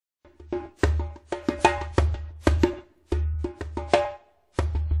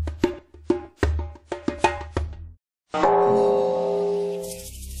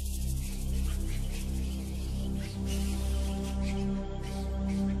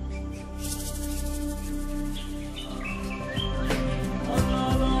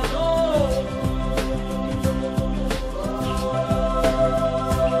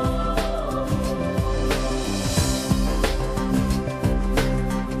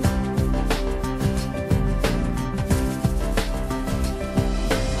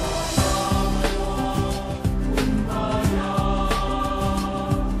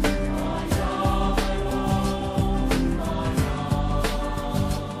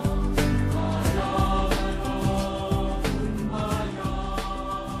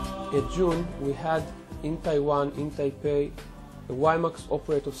In June, we had in Taiwan, in Taipei, the WiMAX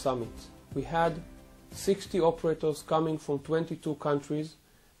Operator Summit. We had 60 operators coming from 22 countries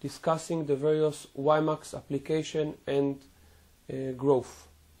discussing the various WiMAX application and growth.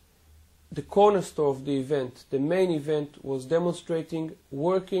 The cornerstone of the event, the main event, was demonstrating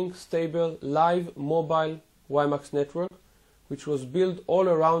working, stable, live, mobile WiMAX network, which was built all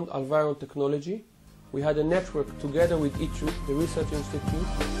around Alvarion technology. We had a network together with ITRI, the research institute.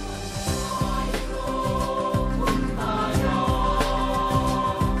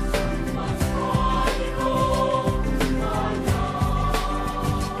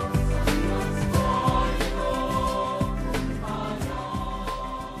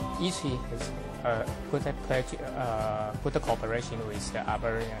 ITRI has put a cooperation with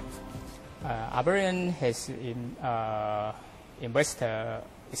Alvarion. Alvarion has invested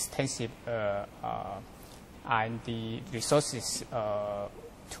extensive and the resources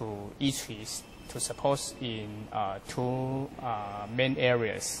to ITRI to support in two main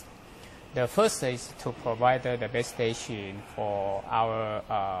areas. The first is to provide the base station for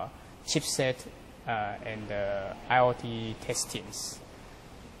our chipset and IoT testings.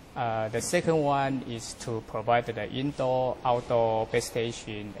 The second one is to provide the indoor-outdoor base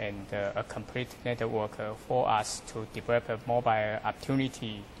station and a complete network for us to develop a mobile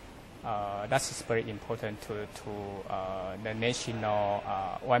opportunity. That is very important to the national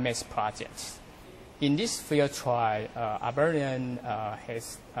WiMAX projects. In this field trial, Alvarion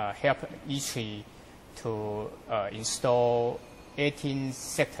has helped ITRI to install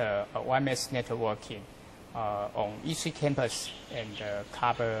 18-sector WiMAX networking on ITRI campus and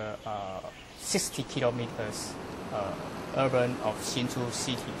cover 60 kilometers urban of Hsinchu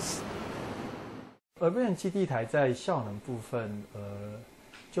cities. Alvarion 基地台在效能部分，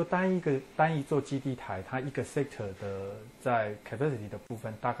就单一座基地台，它一个 sector 的在 capacity 的部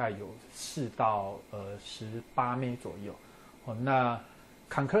分大概有4到18 M 左右。那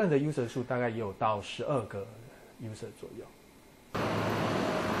concurrent 的 user 数大概也有到12个 user 左右。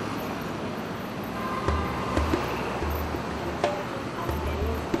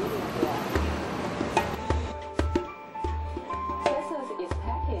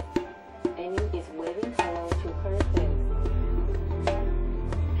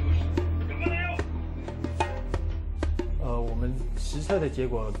我们实测的结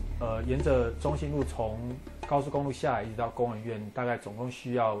果，沿着中心路从高速公路下来一直到工人院，大概总共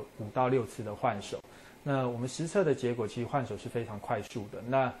需要5到6次的换手。那我们实测的结果，其实换手是非常快速的。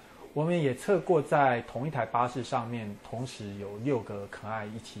那我们也测过，在同一台巴士上面，同时有6个可爱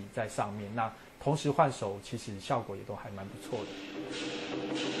一起在上面，那同时换手，其实效果也都还蛮不错的。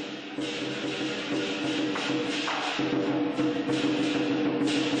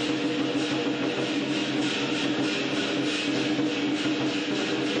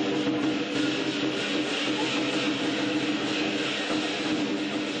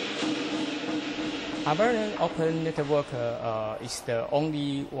Alvarion Open Network is the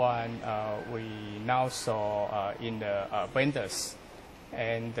only one we now saw in the vendors.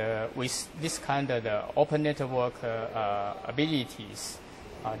 And with this kind of open network abilities,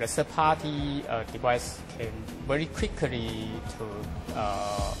 the third-party device can very quickly to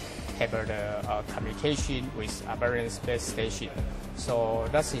have the communication with Alvarion's base station. So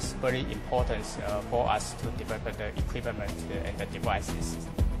that is very important for us to develop the equipment and the devices.